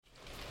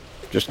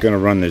Just going to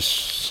run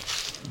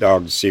this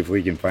dog to see if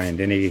we can find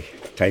any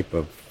type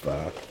of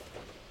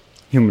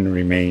human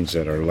remains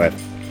that are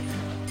left.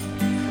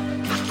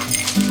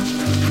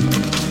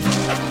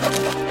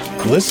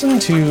 Listen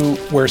to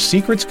Where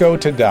Secrets Go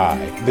to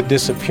Die, The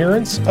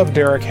Disappearance of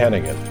Derek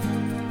Hennigan.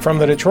 From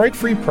the Detroit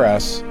Free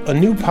Press, a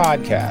new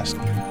podcast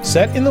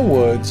set in the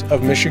woods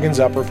of Michigan's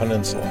Upper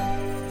Peninsula.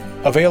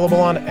 Available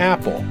on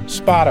Apple,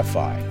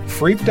 Spotify,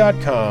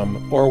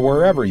 Freep.com, or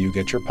wherever you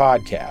get your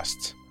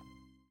podcasts.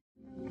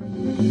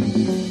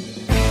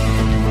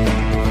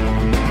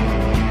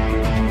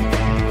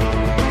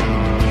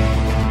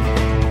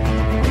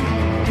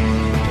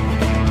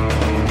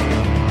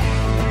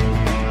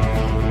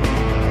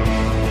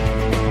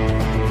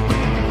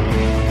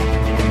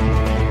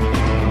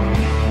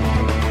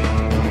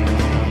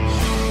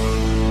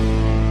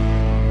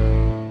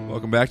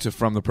 Back to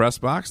From the Press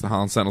Box, the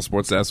Holland Sentinel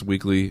Sports Desk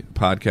weekly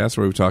podcast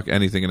where we talk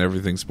anything and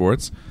everything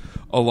sports,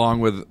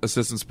 along with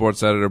assistant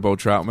sports editor Bo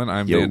Troutman.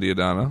 I'm Dan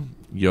Diodana.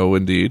 Yo,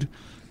 indeed.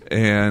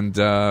 And,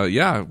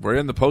 we're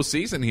in the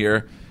postseason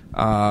here.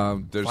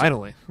 There's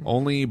Finally.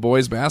 Only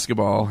boys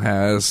basketball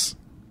has,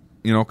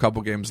 a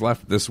couple games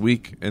left this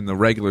week in the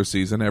regular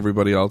season.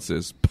 Everybody else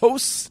is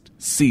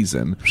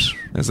postseason,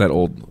 as that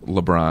old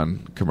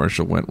LeBron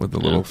commercial went with the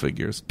little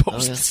figures.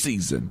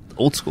 Postseason.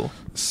 Old school.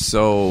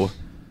 So...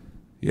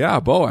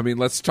 yeah, Bo,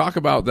 let's talk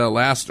about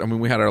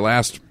we had our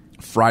last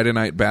Friday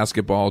night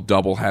basketball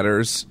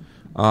doubleheaders,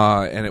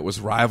 and it was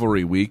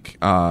rivalry week.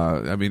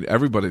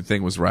 Everybody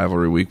thing was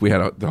rivalry week. We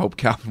had the Hope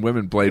Calvin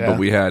women played, but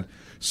we had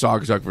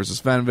Saugatuck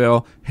versus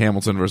Fenville,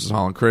 Hamilton versus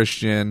Holland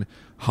Christian,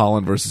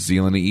 Holland versus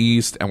Zeeland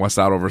East, and West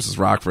Otto versus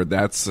Rockford.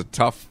 That's a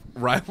tough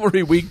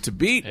rivalry week to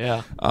beat.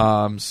 Yeah.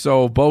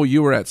 So, Bo,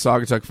 you were at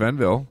Saugatuck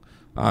Fenville.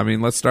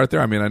 Let's start there.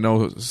 I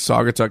know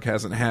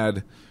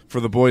Saugatuck for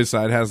the boys'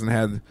 side, hasn't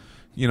had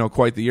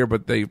quite the year,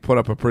 but they put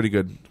up a pretty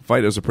good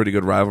fight. It was a pretty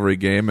good rivalry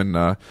game.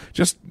 And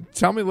just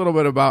tell me a little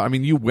bit about,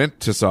 you went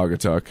to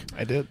Saugatuck.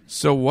 I did.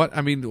 So what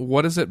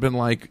has it been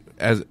like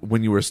as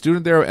when you were a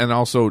student there, and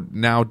also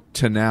now,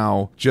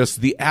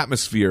 just the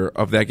atmosphere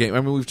of that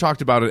game? We've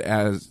talked about it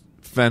as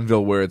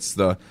Fenville, where it's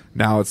the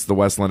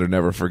Westlander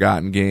Never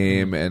Forgotten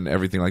game and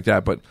everything like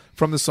that. But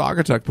from the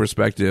Saugatuck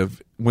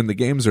perspective, when the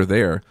games are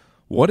there,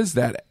 what is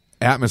that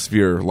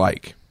atmosphere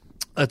like?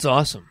 That's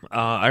awesome.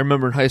 I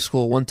remember in high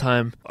school one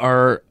time,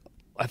 I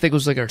think it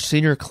was like our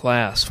senior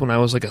class when I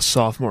was like a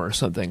sophomore or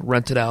something,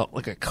 rented out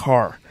like a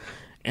car,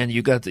 and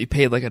you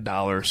paid like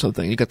 $1 or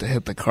something. You got to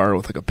hit the car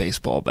with like a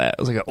baseball bat.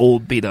 It was like an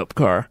old beat up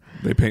car.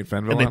 They paint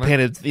Fenville, and they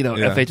painted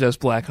FHS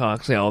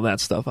Blackhawks, all that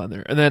stuff on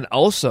there. And then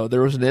also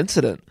there was an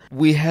incident.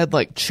 We had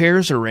like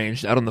chairs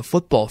arranged out on the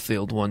football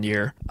field one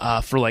year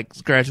for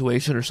like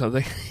graduation or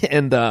something,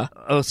 and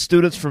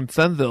students from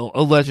Fenville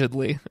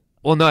allegedly.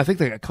 Well, no, I think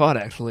they got caught,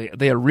 actually.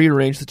 They had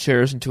rearranged the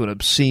chairs into an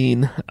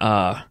obscene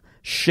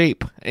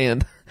shape,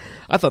 and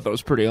I thought that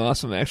was pretty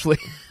awesome, actually.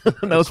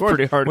 That was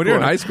pretty hardcore. When you're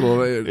in high school,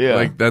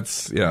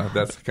 that's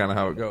kind of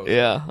how it goes.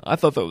 Yeah, I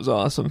thought that was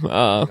awesome.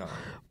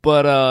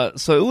 But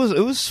so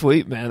it was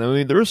sweet,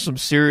 man. There was some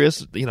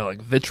serious,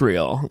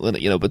 vitriol,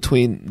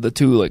 between the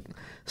two,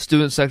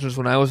 student sections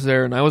when I was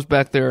there, and I was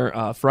back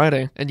there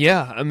Friday. And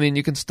yeah,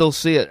 you can still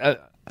see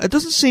it. It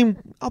doesn't seem,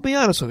 I'll be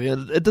honest with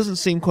you, it doesn't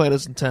seem quite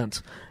as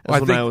intense as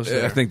when I was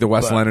there. I think the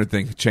West Leonard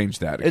thing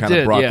changed that. It kind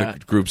of brought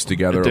the groups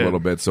together a little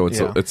bit, so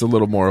it's a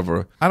little more of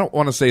a, I don't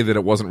want to say that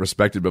it wasn't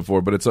respected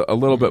before, but it's a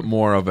little bit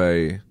more of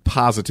a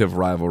positive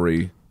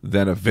rivalry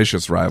than a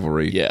vicious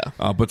rivalry. Yeah.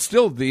 But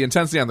still, the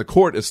intensity on the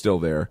court is still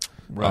there.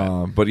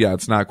 Right. But yeah,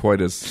 it's not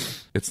quite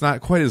as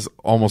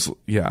almost,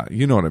 you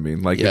know what I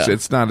mean?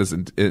 It's not as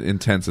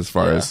intense as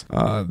far as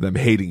them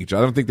hating each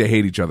other. I don't think they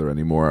hate each other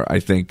anymore. I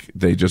think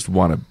they just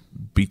want to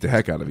beat the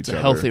heck out of each other. It's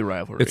a healthy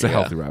rivalry. It's a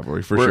healthy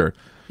rivalry, for sure.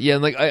 Yeah,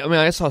 and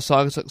I saw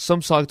some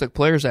Saugatuck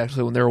players,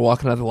 actually, when they were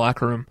walking out of the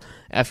locker room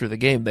after the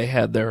game, they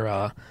had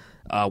their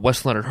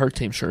West Leonard Heart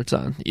Team shirts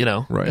on,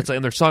 Right. It's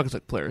and they're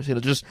Saugatuck players,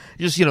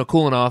 just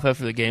cooling off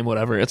after the game,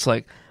 whatever. It's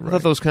I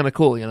thought that was kind of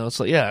cool, It's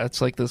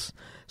it's like this.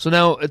 So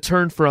now it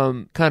turned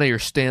from kind of your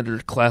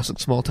standard classic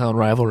small town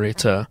rivalry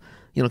to,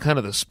 kind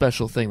of the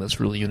special thing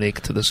that's really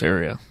unique to this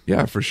area.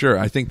 Yeah, for sure.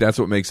 I think that's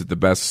what makes it the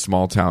best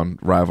small town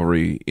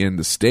rivalry in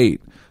the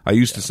state. I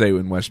used to say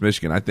in West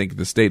Michigan, I think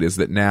the state is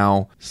that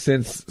now,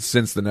 since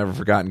the Never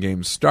Forgotten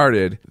games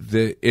started,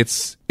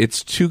 it's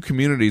two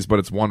communities, but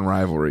it's one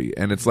rivalry.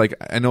 And it's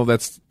I know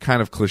that's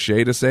kind of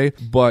cliche to say,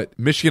 but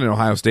Michigan and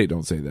Ohio State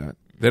don't say that.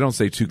 They don't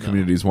say two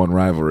communities, one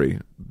rivalry.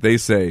 They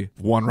say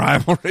one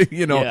rivalry.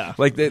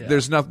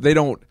 There's not. They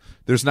don't.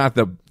 There's not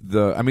the.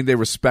 They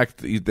respect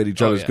that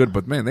each other's good,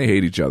 but man, they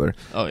hate each other.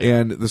 Oh, yeah.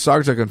 And the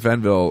Saugatuck and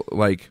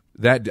Fenville,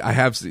 that, I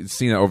have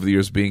seen it over the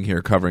years being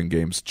here covering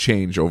games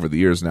change over the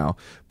years now,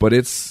 but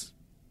it's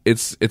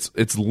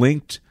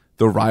linked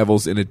the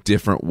rivals in a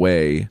different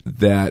way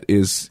that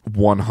is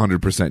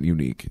 100%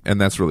 unique, and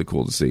that's really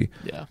cool to see.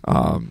 Yeah.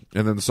 And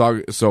then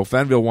so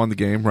Fenville won the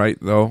game, right?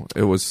 Though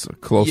it was a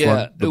close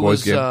one. The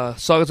boys' game.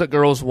 Saugatuck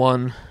girls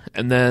won,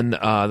 and then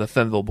the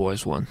Fenville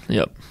boys won.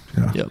 Yep.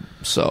 Yeah. Yep.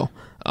 So,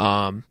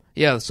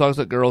 Yeah, the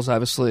Saugatuck girls,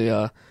 obviously,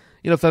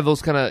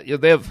 Fayetteville's kind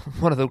of, they have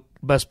one of the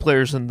best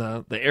players in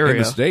the area. In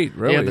the state,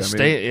 really. Yeah,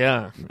 state,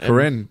 yeah.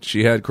 Corinne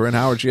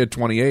Howard, she had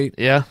 28.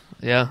 Yeah.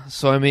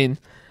 So, I mean,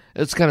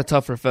 it's kind of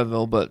tough for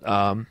Fayetteville, but,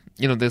 the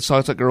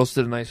Saugatuck girls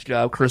did a nice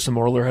job. Carissa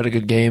Morler had a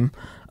good game.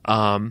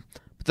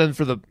 But then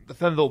for the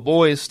Fayetteville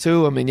boys,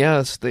 too, I mean,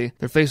 yes, they're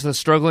facing a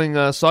struggling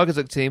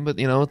Saugatuck team, but,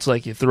 it's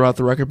like you threw out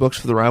the record books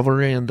for the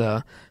rivalry, and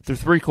through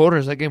 3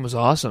 quarters, that game was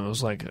awesome. It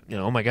was like,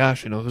 oh my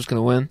gosh, who's going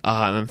to win?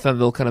 And then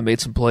Fayetteville kind of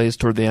made some plays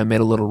toward the end, made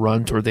a little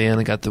run toward the end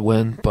and got the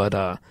win,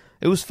 but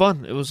it was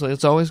fun.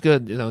 It's always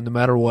good, no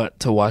matter what,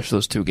 to watch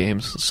those 2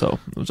 games, so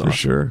it was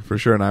awesome. For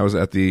sure, and I was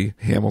at the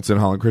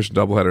Hamilton-Holland Christian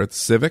doubleheader at the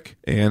Civic,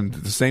 and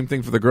the same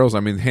thing for the girls. I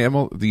mean,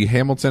 the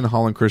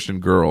Hamilton-Holland Christian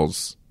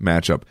girls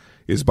matchup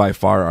is by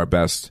far our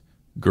best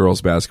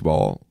girls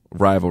basketball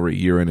rivalry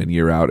year in and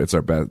year out. It's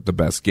the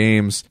best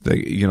games.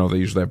 They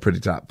usually have pretty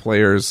top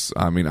players.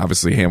 I mean,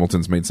 obviously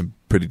Hamilton's made some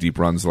pretty deep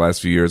runs the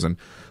last few years, and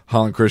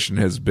Holland Christian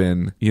has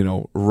been,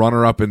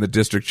 runner up in the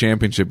district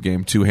championship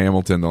game to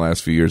Hamilton the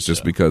last few years,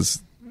 just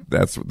because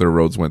that's their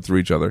roads went through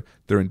each other.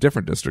 They're in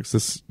different districts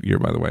this year,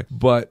 by the way,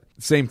 but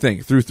same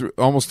thing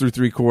almost through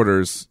 3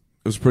 quarters.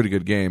 It was a pretty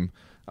good game.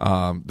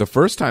 The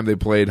first time they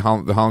played, the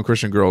Holland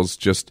Christian girls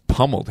just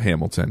pummeled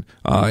Hamilton.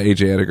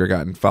 A.J. Edgar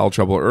got in foul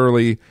trouble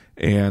early,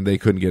 and they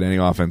couldn't get any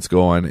offense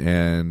going,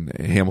 and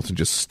Hamilton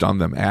just stunned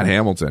them at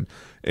Hamilton.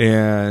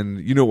 And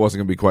it wasn't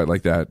going to be quite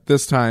like that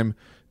this time.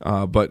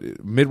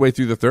 But midway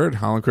through the third,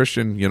 Holland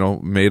Christian,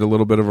 made a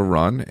little bit of a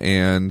run,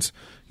 and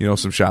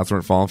some shots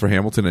weren't falling for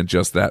Hamilton, and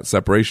just that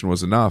separation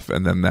was enough.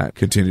 And then that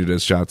continued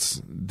as shots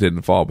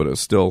didn't fall, but it was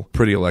still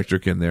pretty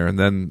electric in there. And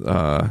then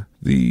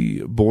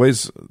the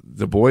boys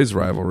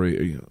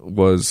rivalry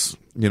was,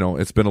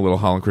 it's been a little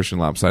Holland Christian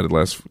lopsided the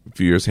last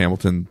few years.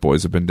 Hamilton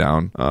boys have been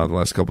down the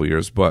last couple of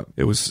years, but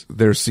it was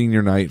their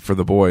senior night for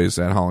the boys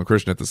at Holland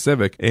Christian at the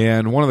Civic,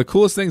 and one of the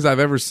coolest things I've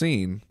ever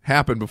seen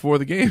happen before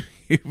the game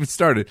even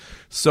started.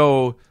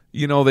 So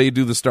they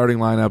do the starting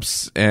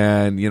lineups,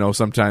 and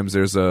sometimes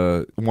there's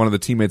one of the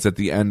teammates at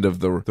the end of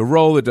the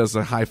row that does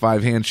a high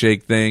five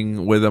handshake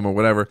thing with them or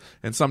whatever.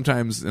 And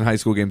sometimes in high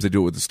school games they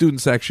do it with the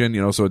student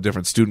section, so a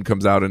different student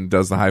comes out and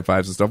does the high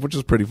fives and stuff, which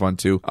is pretty fun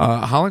too.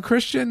 Holland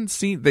Christian,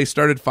 they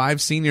started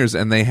 5 seniors,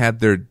 and they had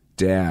their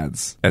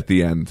dads at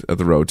the end of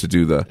the row to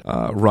do the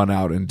run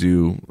out and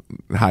do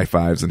high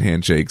fives and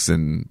handshakes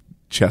and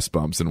chest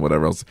bumps and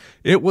whatever else.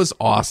 It was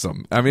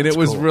awesome. I mean, it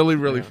was cool.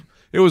 Really.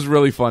 It was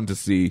really fun to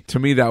see. To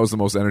me, that was the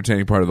most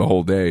entertaining part of the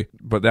whole day.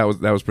 But that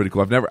was pretty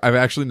cool. I've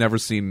actually never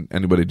seen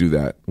anybody do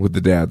that with the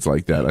dads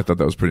like that. I thought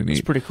that was pretty neat.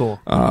 It's pretty cool.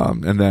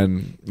 And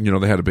then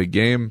they had a big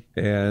game,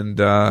 and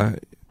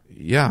it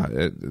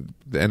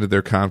ended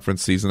their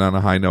conference season on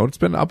a high note. It's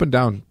been up and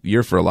down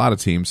year for a lot of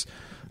teams.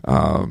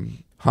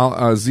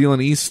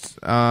 Zeeland East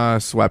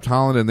swept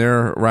Holland in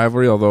their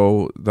rivalry,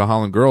 although the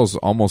Holland girls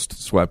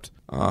almost swept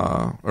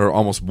or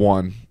almost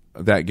won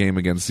that game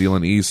against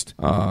Zeeland East,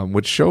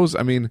 which shows,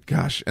 I mean,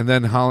 gosh, and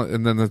then Holland,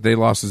 and then they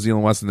lost to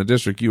Zeeland West in the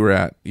district you were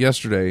at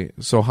yesterday.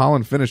 So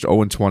Holland finished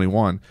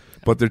 0-21,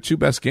 but their 2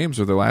 best games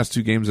were their last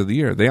 2 games of the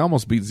year. They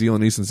almost beat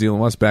Zeeland East and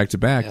Zeeland West back to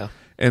back,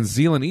 and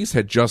Zeeland East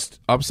had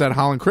just upset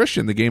Holland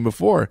Christian the game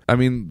before. I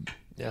mean,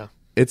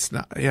 it's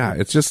not,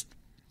 it's just.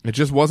 It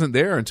just wasn't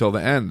there until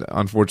the end,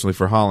 unfortunately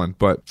for Holland.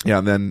 But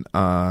and then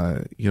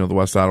the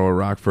West Ottawa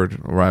Rockford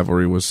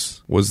rivalry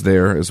was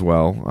there as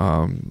well.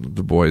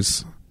 The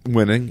boys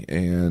winning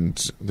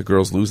and the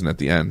girls losing at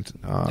the end.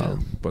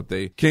 But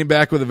they came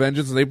back with a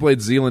vengeance, and they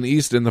played Zeeland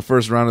East in the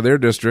first round of their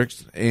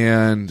district,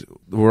 and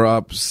were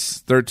up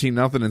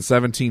 13-0 and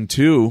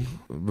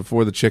 17-2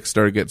 before the Chicks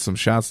started getting some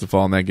shots to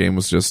fall, and that game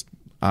was just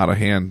out of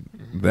hand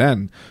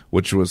then,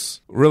 which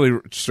was really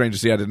strange to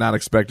see. I did not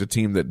expect a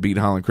team that beat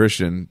Holland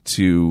Christian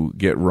to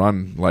get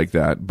run like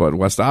that, but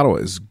West Ottawa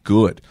is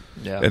good.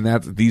 And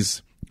that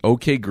these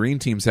OK Green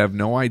teams have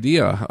no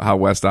idea how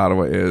West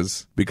Ottawa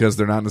is, because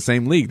they're not in the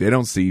same league. They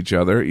don't see each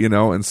other,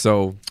 and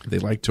so they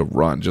like to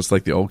run, just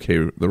like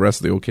the rest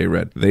of the OK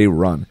Red. They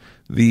run.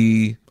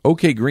 The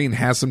OK Green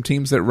has some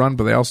teams that run,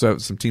 but they also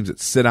have some teams that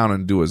sit down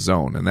and do a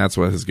zone, and that's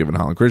what has given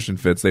Holland Christian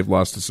fits. They've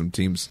lost to some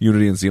teams,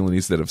 Unity and Zeeland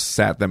East, that have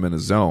sat them in a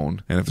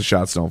zone, and if the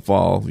shots don't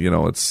fall, you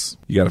got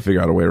to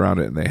figure out a way around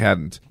it, and they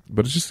hadn't.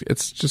 But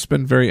it's just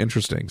been very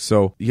interesting.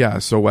 So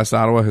West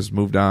Ottawa has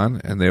moved on,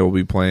 and they will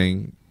be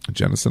playing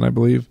Jenison, I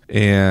believe,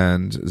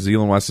 and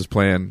Zeeland West is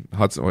playing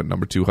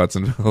number 2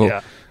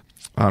 Hudsonville.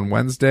 On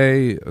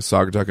Wednesday,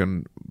 Saugatuck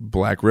and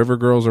Black River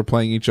girls are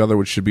playing each other,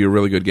 which should be a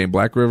really good game.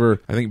 Black River,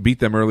 I think, beat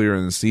them earlier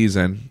in the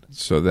season,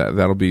 so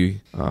that'll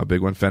be a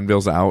big one.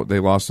 Fenville's out. They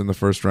lost in the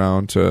first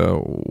round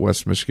to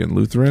West Michigan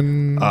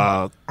Lutheran?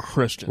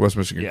 Christian. West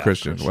Michigan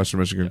Christian. Christian. Western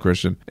Michigan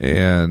Christian.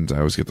 And I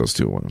always get those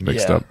 2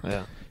 mixed up.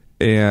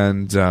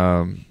 And,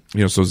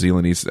 so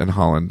Zeeland East and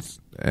Holland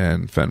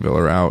and Fenville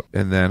are out.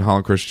 And then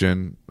Holland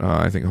Christian,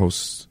 I think,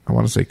 hosts, I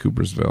want to say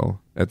Coopersville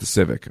at the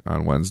Civic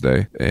on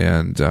Wednesday.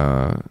 And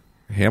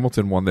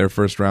Hamilton won their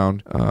first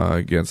round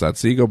against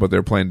Otsego, but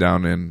they're playing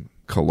down in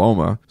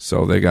Coloma.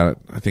 So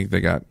I think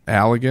they got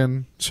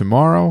Allegan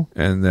tomorrow.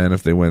 And then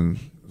if they win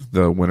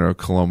the winner of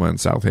Coloma and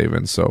South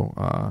Haven.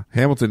 So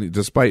Hamilton,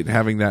 despite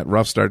having that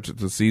rough start to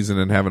the season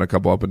and having a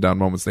couple up and down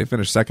moments, they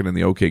finished second in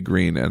the OK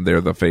Green, and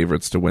they're the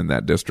favorites to win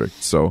that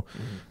district. So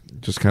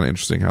just kind of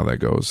interesting how that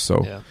goes.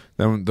 So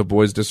then the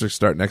boys district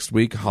start next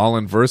week.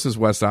 Holland versus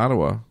West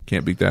Ottawa.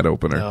 Can't beat that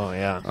opener. Oh,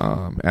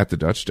 yeah. At the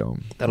Dutch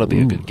Dome. That'll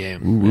be a good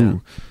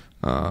game.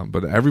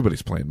 But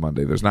everybody's playing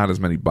Monday. There's not as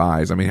many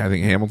buys. I mean, I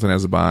think Hamilton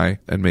has a bye,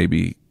 and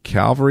maybe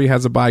Calvary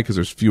has a bye because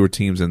there's fewer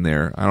teams in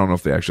there. I don't know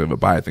if they actually have a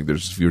bye. I think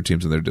there's just fewer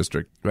teams in their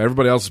district. But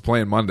everybody else is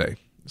playing Monday.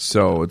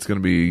 So it's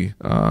going to be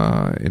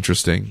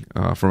interesting.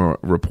 From a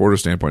reporter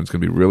standpoint, it's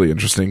going to be really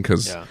interesting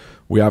because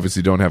we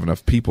obviously don't have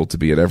enough people to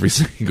be at every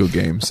single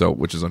game, so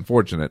which is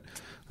unfortunate.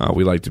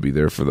 We like to be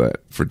there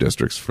for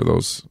districts, for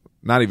those.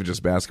 Not even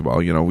just basketball,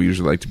 we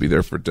usually like to be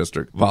there for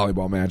district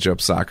volleyball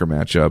matchups, soccer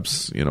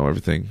matchups,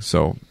 everything.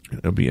 So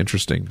it'll be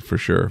interesting for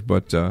sure.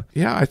 But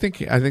I think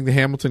the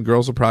Hamilton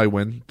girls will probably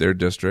win their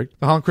district.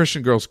 The Holland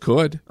Christian girls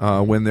could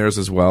win theirs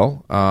as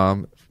well.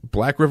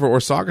 Black River or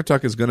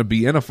Saugatuck is going to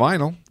be in a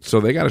final,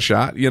 so they got a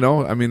shot.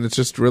 I mean,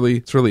 it's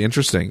really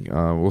interesting.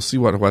 We'll see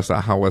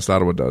how West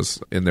Ottawa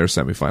does in their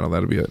semifinal.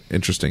 That'll be an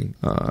interesting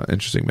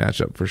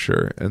matchup for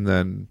sure. And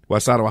then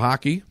West Ottawa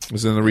hockey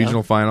is in the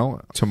regional final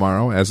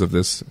tomorrow, as of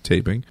this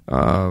taping.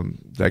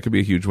 That could be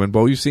a huge win.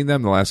 Bo, you've seen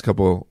them the last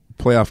couple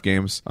playoff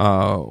games.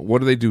 What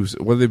do they do?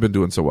 What have they been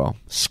doing so well?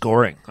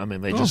 Scoring. I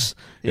mean, they just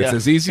it's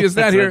as easy as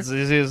that here. It's as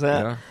easy as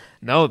that. Yeah.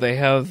 No, they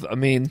have. I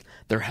mean,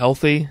 they're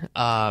healthy.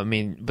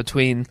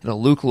 Between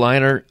Luke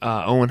Leinert,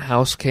 Owen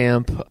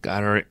Hauskamp,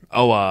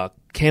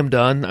 Cam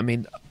Dunn. I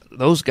mean,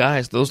 those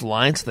guys, those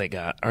lines they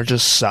got are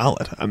just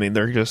solid. I mean,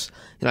 they're just.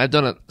 I've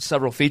done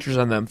several features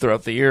on them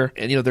throughout the year,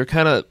 and they're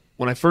kind of.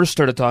 When I first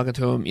started talking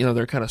to them,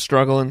 they're kind of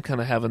struggling, kind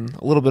of having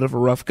a little bit of a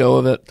rough go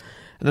of it.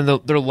 And then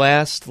their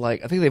last, I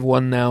think they've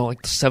won now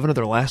 7 of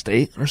their last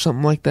 8 or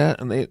something like that,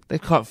 and they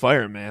caught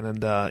fire, man.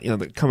 And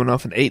they're coming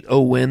off an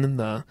 8-0 win in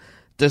the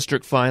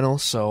district final,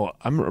 so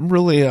I'm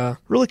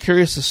really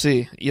curious to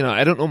see.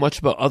 I don't know much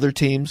about other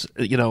teams,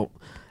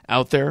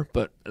 out there,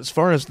 but as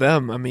far as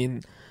them, I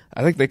mean,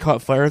 I think they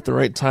caught fire at the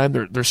right time.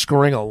 They're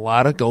scoring a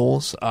lot of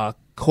goals.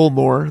 Cole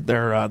Moore,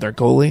 their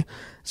goalie,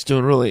 is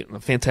doing really a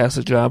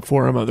fantastic job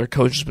for him. Their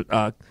coach,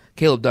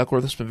 Caleb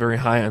Duckworth, has been very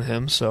high on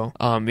him. So,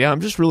 I'm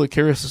just really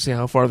curious to see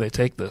how far they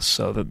take this.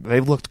 So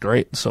they've looked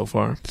great so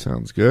far.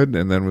 Sounds good.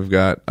 And then we've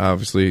got,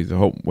 obviously, the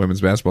Hope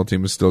women's basketball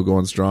team is still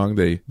going strong.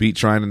 They beat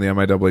Trine in the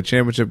MIAA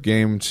championship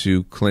game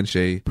to clinch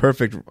a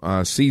perfect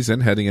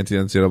season heading into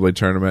the NCAA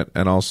tournament,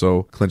 and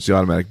also clinch the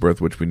automatic berth,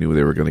 which we knew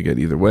they were going to get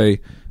either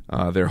way.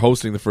 They're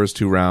hosting the first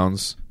 2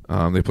 rounds.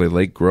 They play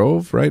Lake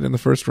Grove, right, in the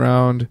first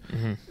round,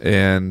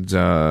 and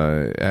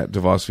at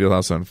DeVos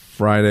Fieldhouse on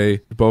Friday.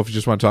 Both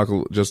just want to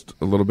talk just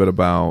a little bit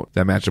about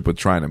that matchup with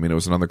Trine. I mean, it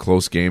was another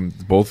close game.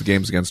 Both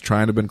games against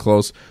Trine have been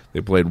close.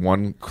 They played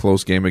one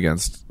close game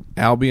against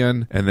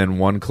Albion, and then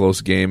one close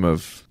game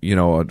of,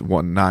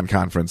 one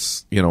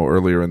non-conference,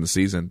 earlier in the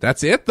season.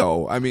 That's it,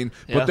 though. I mean,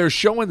 but they're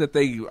showing that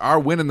they are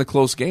winning the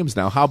close games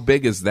now. How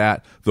big is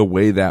that, the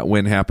way that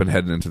win happened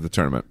heading into the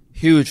tournament?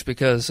 Huge,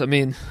 because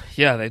they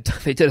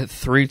did it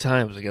 3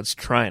 times against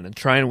Trine, and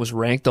Trine was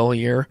ranked all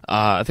year.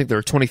 I think they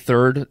were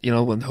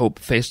 23rd, when Hope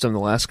faced them the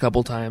last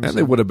couple times, and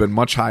they would have been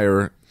much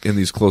hher in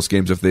these close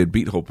games if they had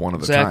beat Hope one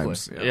of the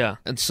times. Yeah.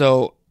 And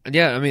so,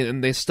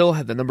 and they still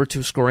had the number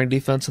 2 scoring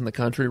defense in the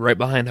country, right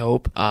behind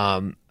Hope.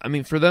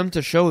 For them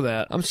to show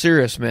that, I'm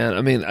serious,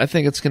 man. I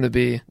think it's going to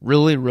be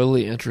really,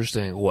 really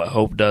interesting what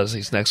Hope does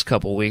these next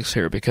couple weeks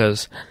here,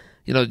 because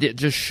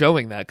just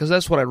showing that, because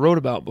that's what I wrote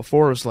about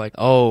before. It was like,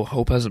 oh,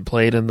 Hope hasn't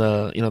played in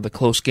the, the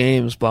close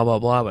games, blah, blah,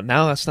 blah. But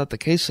now that's not the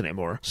case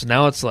anymore. So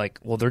now it's like,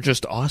 well, they're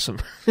just awesome.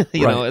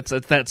 It's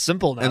that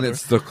simple now. And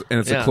it's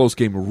a close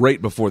game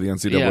right before the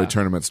NCAA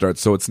tournament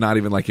starts. So it's not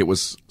even like it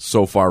was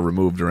so far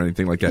removed or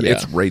anything like that. Yeah.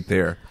 It's right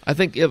there. I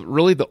think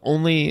really the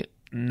only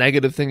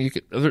negative thing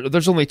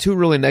there's only 2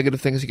 really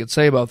negative things you could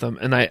say about them,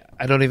 and I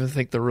don't even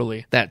think they're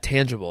really that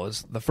tangible.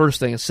 Is the first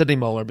thing is Sydney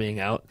Muller being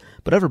out,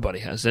 but everybody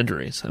has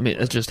injuries.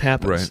 It just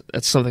happens. Right.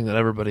 It's something that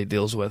everybody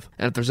deals with,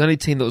 and if there's any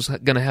team that was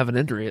going to have an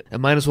injury, it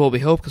might as well be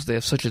Hope, because they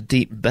have such a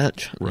deep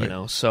bench.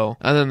 Right. So,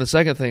 and then the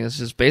second thing is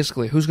just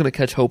basically who's going to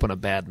catch Hope on a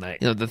bad night.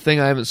 The thing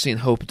I haven't seen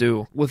Hope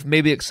do, with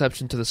maybe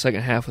exception to the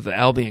second half of the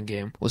Albion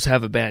game, was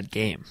have a bad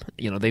game.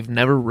 They've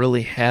never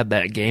really had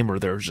that game where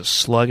they're just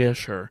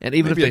sluggish, and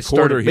even maybe if they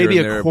started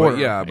maybe a quarter,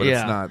 but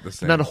it's not the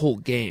same. Not a whole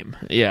game.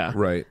 Yeah.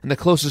 Right. And the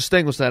closest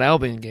thing was that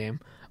Albion game,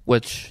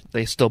 which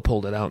they still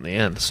pulled it out in the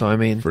end. So,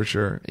 for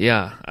sure.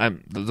 Yeah.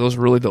 Those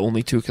are really the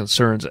only 2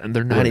 concerns, and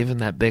they're not even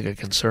that big a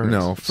concern.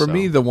 No. For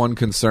me, the one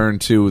concern,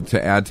 too,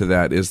 to add to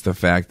that is the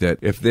fact that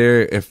if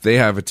they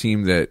have a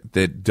team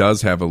that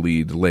does have a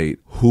lead late,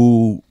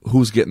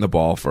 who's getting the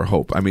ball for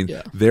Hope?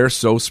 They're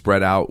so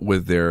spread out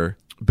with their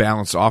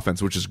balanced offense,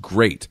 which is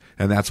great,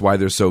 and that's why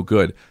they're so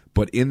good.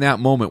 But in that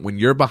moment, when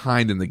you're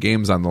behind and the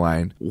game's on the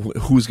line,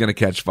 who's going to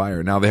catch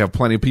fire? Now, they have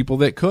plenty of people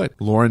that could.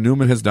 Lauren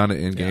Newman has done it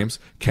in games.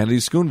 Kennedy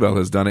Schoonville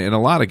has done it in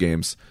a lot of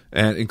games,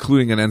 and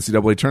including an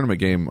NCAA tournament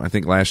game, I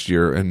think, last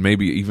year, and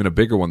maybe even a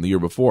bigger one the year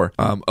before.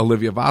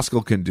 Olivia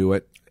Voskuil can do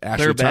it.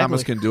 Ashley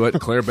Thomas can do it.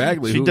 Claire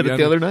Bagley. She did it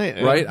the other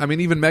night. Right? I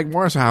mean, even Meg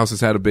Morrishouse has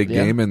had a big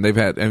game, and they've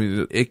had, I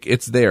mean,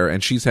 it's there,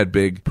 and she's had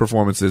big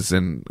performances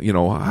in,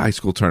 high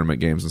school tournament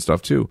games and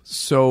stuff too.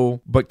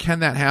 So, but can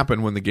that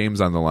happen when the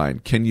game's on the line?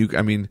 Can you,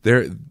 I mean,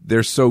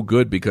 they're so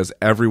good because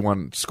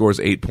everyone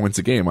scores 8 points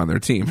a game on their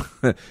team.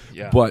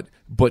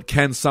 But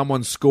can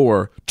someone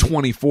score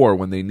 24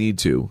 when they need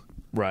to?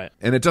 Right.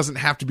 And it doesn't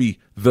have to be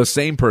the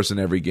same person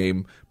every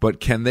game, but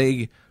can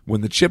they,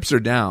 when the chips are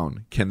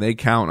down, can they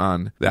count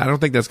on that? I don't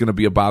think that's going to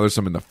be a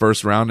bothersome in the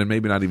first round and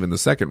maybe not even the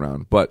second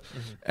round. But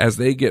as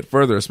they get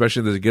further,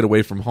 especially as they get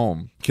away from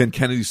home, can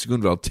Kennedy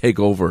Schoonville take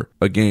over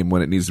a game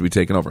when it needs to be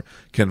taken over?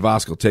 Can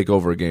Voskuil take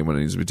over a game when it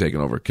needs to be taken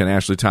over? Can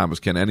Ashley Thomas?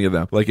 Can any of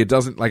them? Like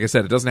I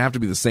said, it doesn't have to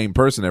be the same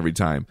person every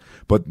time,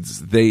 but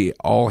they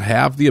all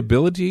have the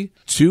ability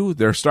to.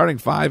 They're starting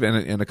five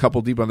and a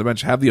couple deep on the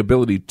bench have the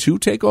ability to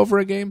take over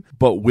a game,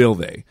 but will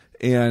they?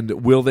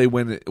 And will they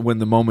when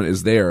the moment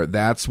is there?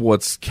 That's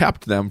what's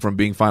kept them from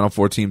being Final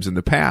Four teams in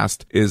the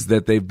past, is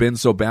that they've been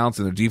so balanced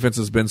and their defense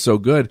has been so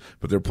good,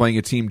 but they're playing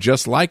a team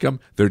just like them.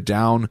 They're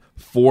down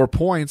 4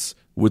 points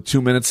with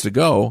 2 minutes to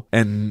go,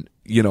 and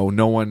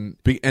no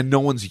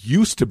one's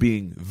used to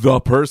being the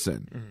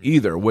person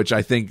either, which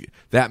I think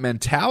that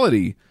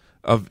mentality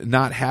of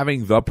not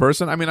having the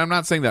person. I mean, I'm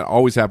not saying that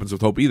always happens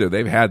with Hope either.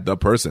 They've had the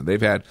person.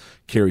 They've had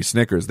Carrie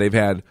Snickers. They've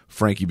had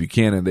Frankie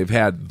Buchanan. They've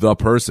had the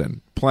person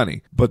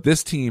plenty. But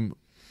this team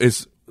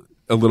is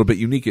a little bit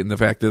unique in the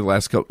fact that the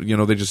last couple,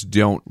 they just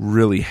don't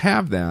really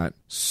have that.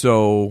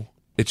 So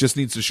it just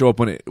needs to show up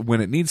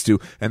when it needs to.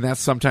 And that's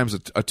sometimes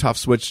a tough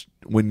switch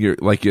when you're,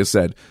 like you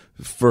said,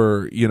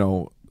 for,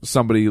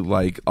 somebody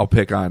like we'll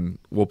pick on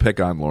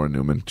Lauren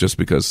Newman just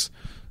because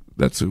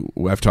that's who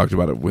I've talked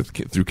about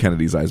it through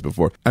Kennedy's eyes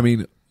before. I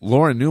mean,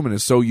 Lauren Newman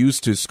is so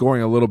used to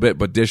scoring a little bit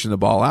but dishing the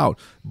ball out.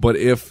 But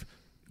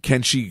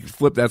can she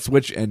flip that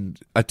switch and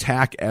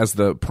attack as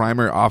the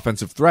primary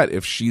offensive threat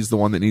if she's the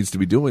one that needs to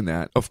be doing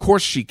that? Of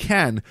course she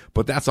can,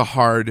 but that's a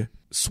hard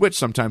switch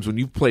sometimes when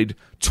you've played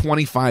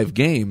 25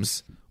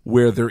 games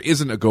where there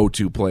isn't a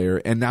go-to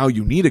player and now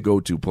you need a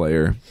go-to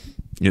player,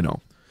 Right.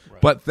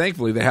 But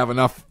thankfully they have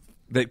enough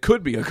that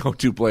could be a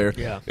go-to player.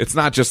 Yeah. It's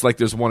not just like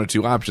there's one or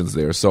two options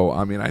there. So,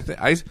 I mean,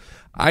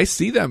 I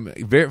see them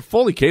very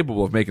fully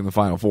capable of making the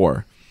Final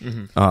Four,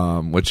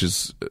 which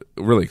is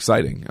really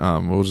exciting.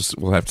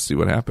 We'll have to see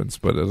what happens,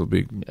 but it'll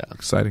be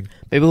exciting.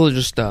 Maybe they'll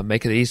just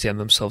make it easy on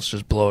themselves,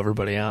 just blow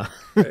everybody out.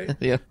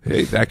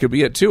 Hey, that could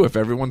be it too. If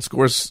everyone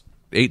scores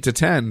 8 to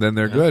 10, then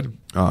they're good.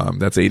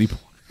 That's 80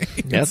 points.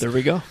 Yeah, there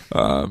we go.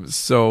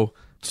 So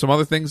some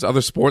other things,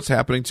 other sports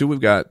happening too. We've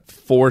got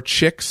 4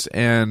 chicks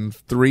and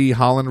 3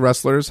 Holland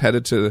wrestlers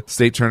headed to the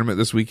state tournament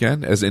this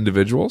weekend as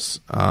individuals.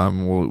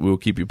 We'll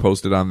keep you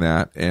posted on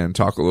that and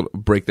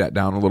break that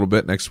down a little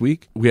bit next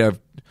week. We have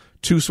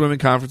 2 swimming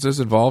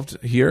conferences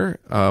involved here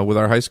with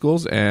our high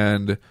schools,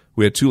 and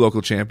we had 2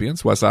 local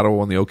champions. West Ottawa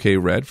won the OK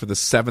Red for the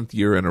 7th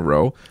year in a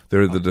row.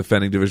 They're the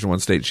defending Division I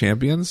state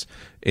champions,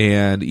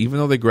 and even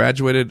though they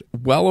graduated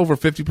well over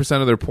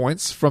 50% of their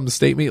points from the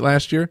state meet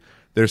last year,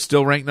 they're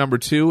still ranked number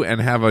 2 and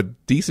have a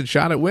decent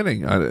shot at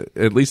winning,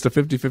 at least a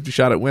 50-50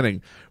 shot at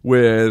winning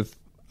with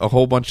a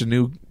whole bunch of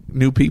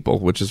new people,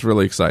 which is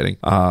really exciting.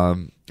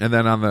 And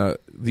then on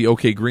the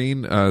OK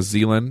Green,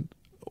 Zeeland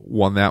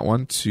won that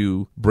one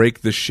to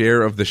break the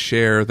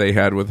share they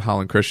had with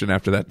Holland Christian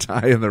after that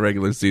tie in the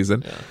regular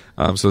season.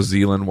 Yeah. So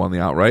Zeeland won the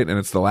outright, and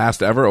it's the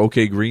last ever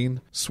OK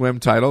Green swim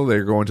title.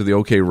 They're going to the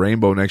OK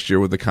Rainbow next year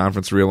with the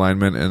conference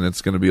realignment, and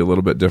it's going to be a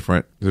little bit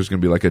different. There's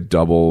going to be like a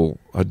double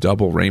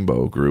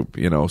rainbow group,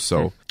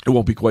 so it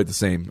won't be quite the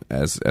same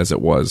as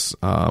it was,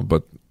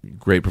 but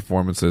great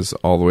performances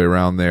all the way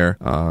around there.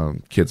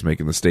 Kids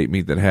making the state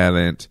meet that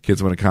hadn't.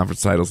 Kids winning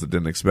conference titles that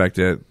didn't expect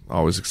it.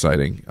 Always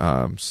exciting.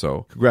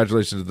 So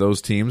congratulations to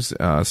those teams.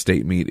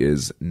 State meet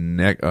is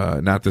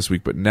not this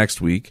week, but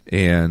next week.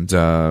 And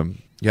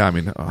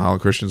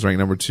Holland Christian's ranked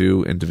number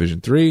 2 in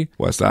Division 3.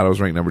 West Ottawa's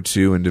ranked number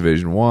 2 in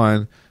Division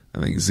 1. I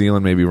think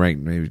Zeeland may be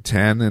ranked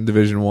 10 in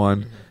Division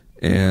 1.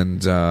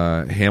 And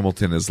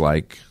Hamilton is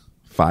like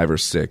 5 or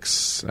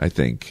 6, I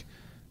think,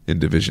 in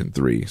Division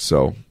 3.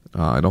 So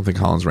I don't think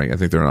Holland's ranked. I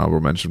think they're an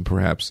honorable mention,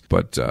 perhaps,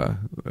 but a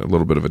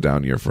little bit of a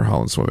down year for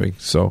Holland swimming.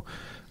 So,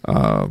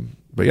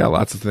 but yeah,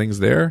 lots of things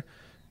there,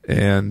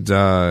 and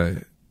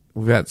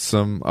we've got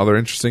some other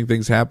interesting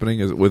things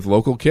happening with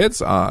local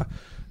kids.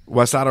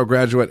 West Ottawa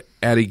graduate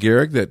Addie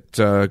Gehrig,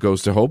 that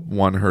goes to Hope,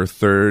 won her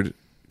 3rd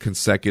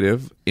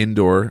consecutive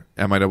indoor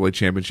MIAA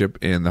championship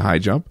in the high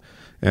jump,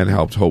 and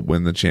helped Hope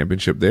win the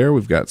championship there.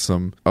 We've got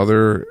some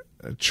other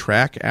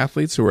track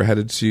athletes who are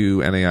headed to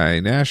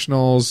NAIA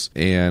Nationals,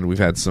 and we've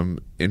had some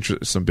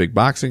big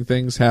boxing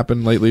things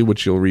happen lately,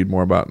 which you'll read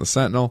more about in the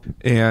Sentinel.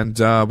 And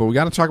but we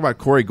got to talk about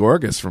Corey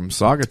Gorgas from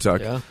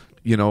Saugatuck.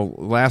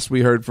 last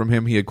we heard from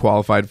him, he had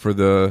qualified for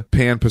the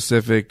Pan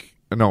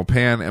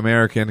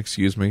American,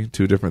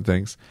 two different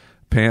things.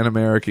 Pan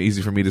American,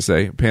 easy for me to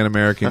say, Pan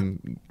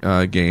American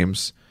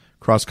Games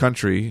cross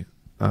country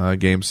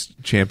Games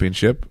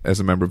Championship as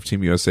a member of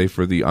Team USA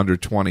for the under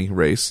 20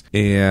 race.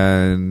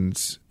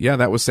 And yeah,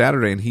 that was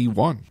Saturday, and he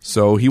won.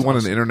 So he won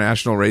an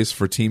international race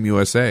for Team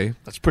USA.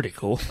 That's pretty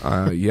cool.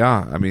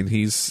 Yeah, I mean,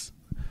 he's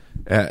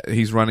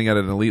running at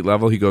an elite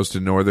level. He goes to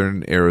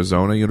Northern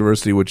Arizona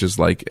University, which is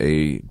like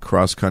a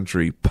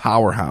cross-country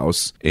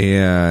powerhouse.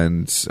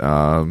 And,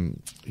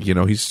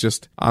 he's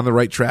just on the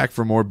right track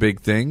for more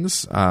big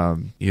things. A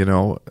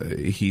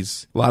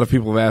lot of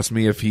people have asked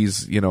me if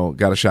he's,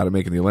 got a shot at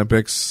making the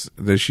Olympics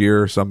this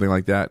year or something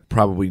like that.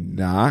 Probably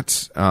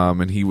not.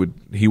 And he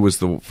was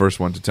the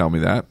first one to tell me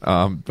that.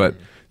 But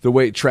the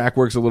way track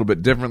works a little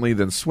bit differently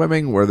than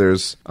swimming, where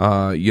there's,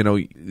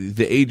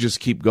 the ages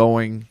keep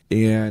going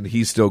and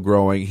he's still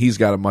growing. He's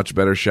got a much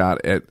better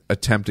shot at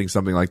attempting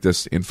something like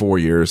this in 4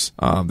 years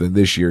than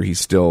this year. He's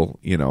still,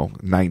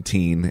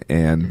 19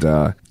 and,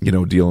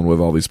 dealing with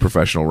all these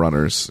professional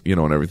runners,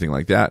 and everything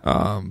like that.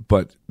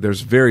 But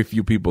there's very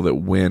few people that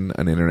win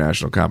an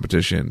international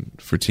competition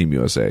for Team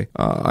USA.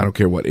 I don't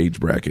care what age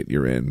bracket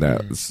you're in.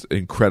 That's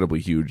incredibly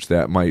huge.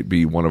 That might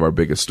be one of our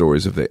biggest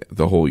stories of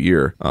the whole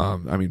year.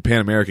 Pan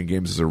American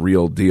Games is a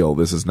real deal.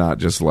 This is not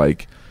just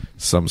like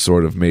some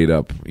sort of made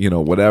up,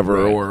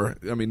 whatever.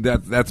 Right.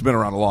 That's been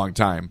around a long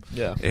time.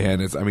 Yeah.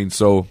 And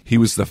so he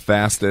was the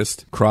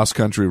fastest cross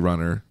country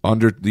runner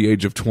under the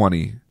age of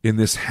 20 in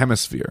this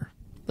hemisphere.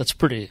 That's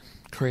pretty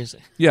crazy.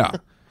 Yeah.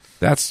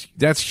 That's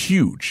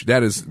huge.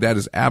 That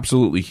is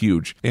absolutely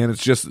huge. And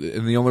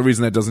the only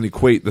reason that doesn't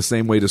equate the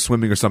same way to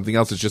swimming or something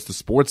else is just the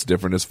sport's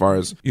different as far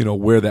as,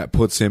 where that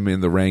puts him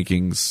in the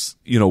rankings,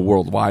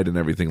 worldwide and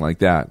everything like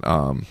that.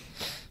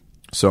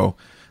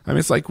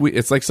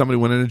 It's like somebody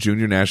winning a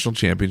junior national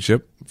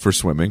championship for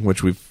swimming,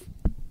 which we've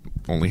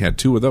only had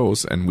 2 of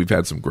those, and we've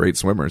had some great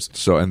swimmers.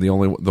 So, and the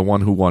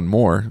one who won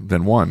more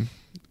than one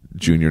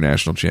junior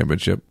national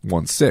championship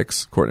won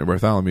 6, Courtney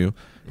Bartholomew,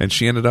 and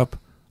she ended up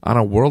on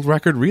a world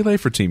record relay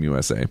for Team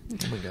USA.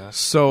 Oh my gosh!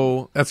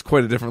 So that's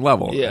quite a different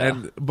level.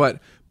 Yeah.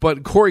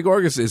 But Corey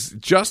Gorgas is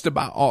just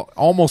about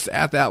almost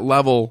at that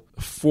level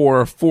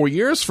for 4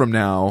 years from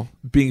now,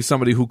 being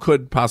somebody who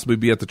could possibly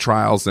be at the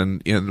trials and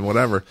in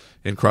whatever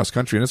in cross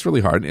country, and it's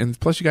really hard. And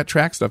plus, you got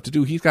track stuff to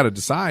do. He's got to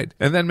decide,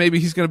 and then maybe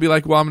he's going to be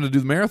like, "Well, I'm going to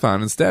do the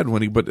marathon instead."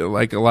 But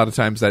like a lot of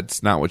times,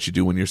 that's not what you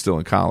do when you're still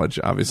in college,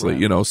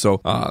 obviously. Right.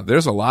 So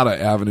there's a lot of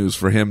avenues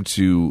for him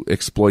to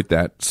exploit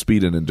that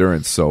speed and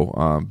endurance.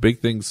 So big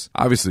things,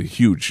 obviously,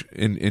 huge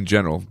in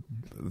general.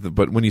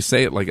 But when you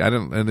say it I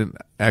didn't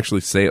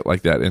actually say it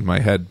like that in my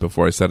head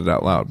before I said it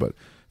out loud. But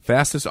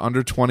fastest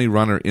under 20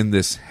 runner in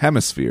this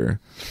hemisphere,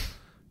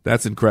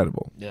 that's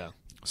incredible. Yeah.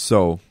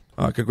 So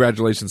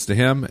congratulations to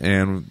him,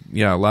 and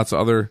yeah, lots of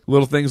other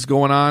little things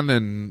going on,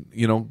 and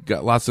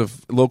got lots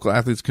of local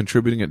athletes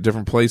contributing at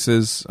different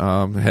places.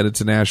 Headed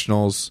to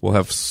nationals. We'll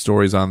have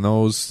stories on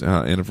those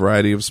in a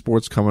variety of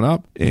sports coming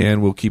up,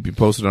 and we'll keep you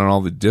posted on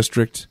all the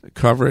district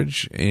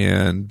coverage.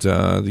 And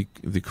the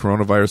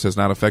coronavirus has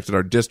not affected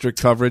our district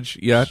coverage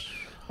yet.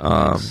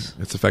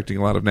 It's affecting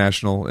a lot of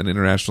national and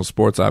international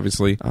sports,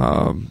 obviously.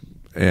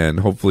 And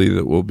hopefully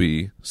that will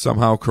be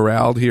somehow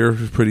corralled here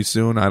pretty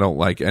soon. I don't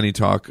like any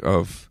talk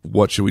of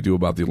what should we do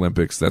about the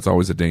Olympics. That's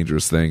always a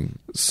dangerous thing.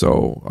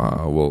 So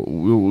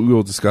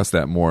we'll discuss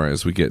that more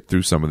as we get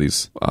through some of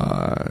these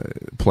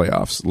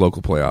playoffs,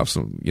 local playoffs.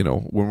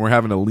 When we're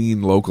having a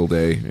lean local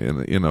day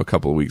in a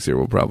couple of weeks here,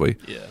 we'll probably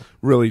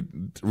really,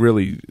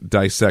 really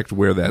dissect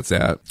where that's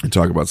at and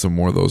talk about some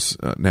more of those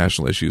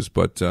national issues.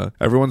 But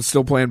everyone's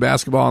still playing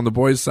basketball on the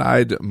boys'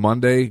 side.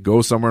 Monday,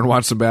 go somewhere and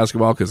watch some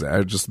basketball because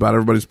just about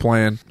everybody's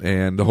playing.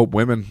 And the Hope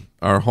women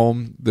are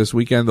home this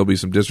weekend. There'll be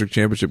some district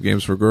championship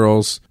games for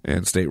girls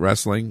and state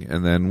wrestling.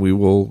 And then we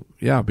will,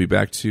 be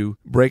back to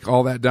break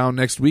all that down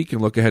next week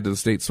and look ahead to the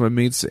state swim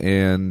meets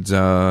and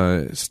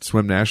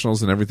swim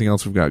nationals and everything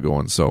else we've got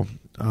going. So,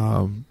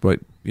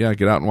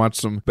 get out and watch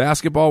some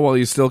basketball while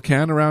you still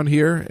can around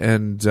here.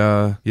 And,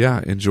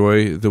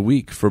 enjoy the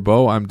week. For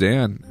Bo, I'm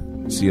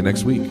Dan. See you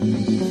next week.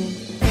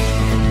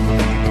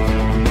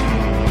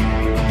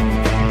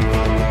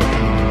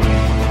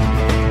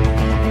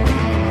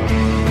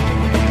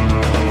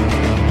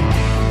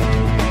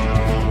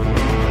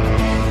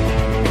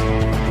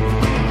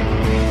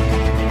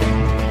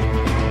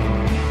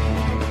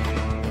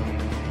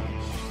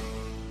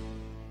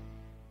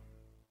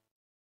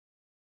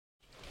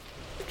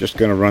 Just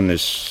going to run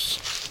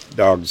this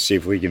dog to see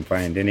if we can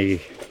find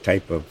any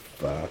type of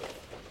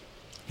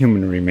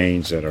human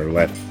remains that are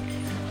left.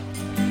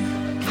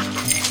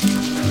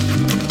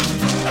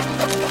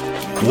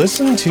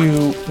 Listen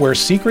to Where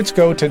Secrets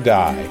Go to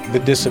Die, The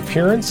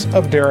Disappearance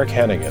of Derek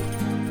Hennigan.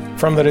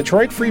 From the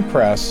Detroit Free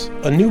Press,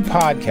 a new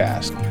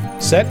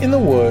podcast set in the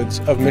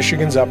woods of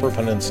Michigan's Upper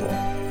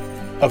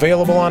Peninsula.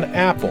 Available on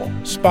Apple,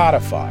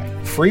 Spotify,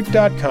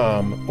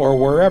 Freep.com, or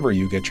wherever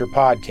you get your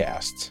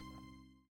podcasts.